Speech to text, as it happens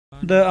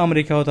د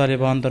امریکا او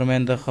طالبان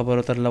ترمنځ د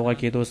خبرو تر لغوه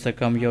کېدو څخه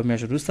کم یو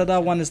میاشت وروسته د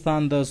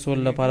افغانستان د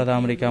سولې لپاره د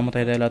امریکا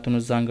متحده ایالاتونو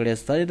ځانګړي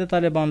استازي د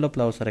طالبانو له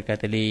پلاو سره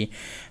کتلي.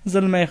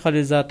 زلمی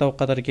خلیلزاد او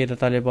قطر کې د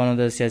طالبانو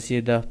د سیاسي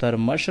دفتر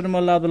مشر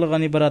ملا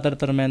عبدالغني برادر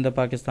ترمنځ د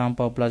پاکستان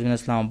په پلازمینه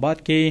اسلام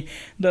آباد کې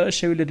د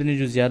شوي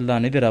لیدنې جزئیات لا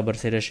نه دي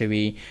رابرسېره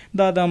شوي.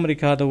 دا د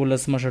امریکا د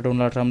ولسمشر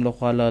ډونالډ ټرمپ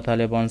لخوا له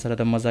طالبانو سره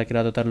د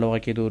مذاکراتو تر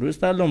لغوه کېدو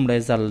وروسته لومړی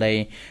ځل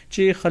دی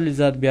چې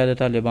خلیلزاد بیا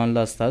د طالبان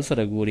له استازو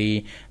سره ګوري.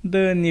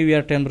 د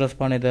نیویارک ټایمز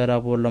ورځپاڼې د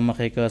راپور له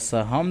مخې که څه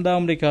هم د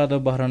امریکا د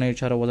بهرنیو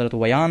چارو وزارت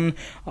ویان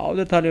او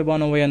د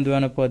طالبانو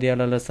ویاندویانو په دې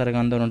اړه له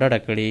څرګندونو ډډه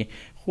کړې،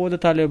 خو د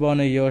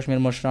طالبانو یو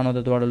شمېر مشرانو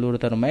د دواړو لورو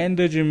ترمنځ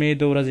د جمعې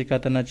د ورځې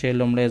کتنه چې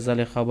لومړی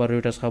ځل خبر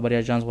رویټرز خبري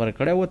اژانس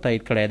ورکړی و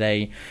تایید کړی دی.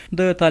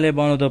 د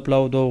طالبانو د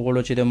پلاو دوه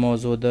غړو چې د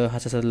موضوع د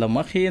حساسیت له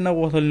مخې نه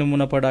غوښتل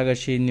نومونه په ډاګه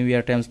شي،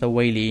 نیویارک ټایمز ته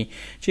ویلي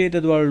چې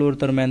د دواړو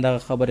لورو ترمنځ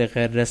دغه خبرې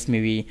غیر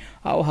رسمي وي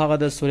او هغه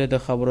د سولې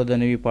د خبرو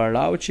د نوي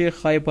پړاو چې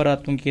ښایي په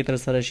راتلونکي کې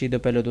ترسره شي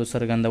د پیلېدو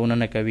څرګندونه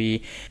نه کوي.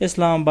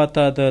 اسلام آباد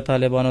ته د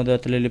طالبانو د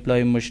تللي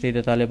پلاوي مشري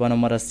د طالبانو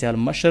مرستیال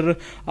مشر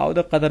او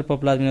د قطر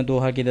په پلازمینه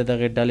دوحه کې د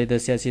دغې ډلې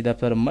د سیاسي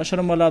دفتر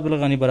مشر ملا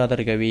عبدالغني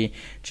برادر کوي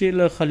چې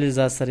له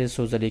خلیلزاد سره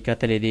څو ځلې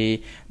کتلي دي.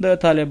 د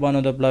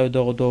طالبانو د پلاوي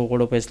دغو دوه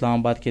غړو په اسلام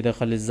آباد کې د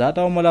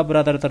خلیلزاد او ملا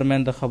برادر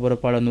ترمنځ د خبرو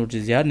په اړه نور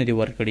جزئیات نه دي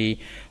ورکړي،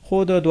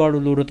 خو د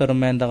دواړو لورو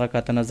ترمنځ دغه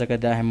کتنه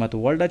ځکه د اهمیت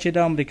وړ ده چې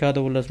د امریکا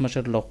د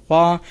ولسمشر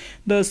لخوا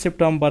د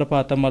سپټمبر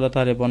په 8 له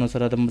طالبانو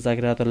سره د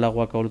مذاکراتو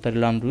لغوه کولو تر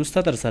اعلان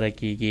وروسته ترسره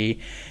کیږي.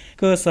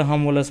 که څه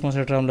هم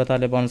ولسمشر ټرمپ له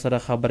طالبانو سره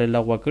خبرې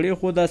لغوه کړي،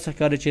 خو داسې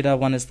ښکاري چې د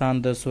افغانستان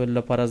د سولې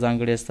لپاره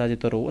ځانګړي استازي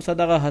تر اوسه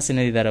دغه هڅې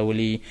نه دي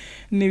درولي.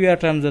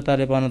 نیویارک ټایمز د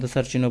طالبانو د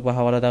سرچینو په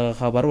حواله دغه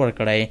خبر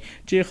ورکړی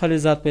چې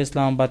خلیلزاد په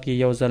اسلام آباد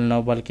کې یو ځل نه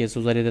بلکې څو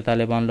ځلې د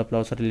طالبانو له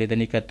پلاو سره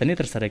لیدنې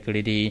کتنې ترسره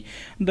کړي دي.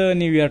 د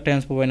نیویارک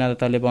ټایمز په وینا د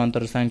طالبانو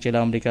ترڅنګ چې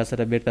له امریکا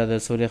سره بیرته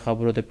د سولې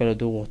خبرو د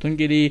پیلېدو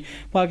غوښتونکي دي،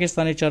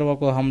 پاکستاني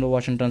چارواکو هم له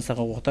واشنګټن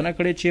څخه غوښتنه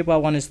کړې چې په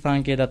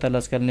افغانستان کې د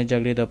 13 کلنې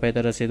جګړې د پای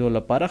ته رسېدو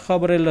لپاره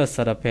خبرې له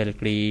سره پیل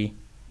کړي.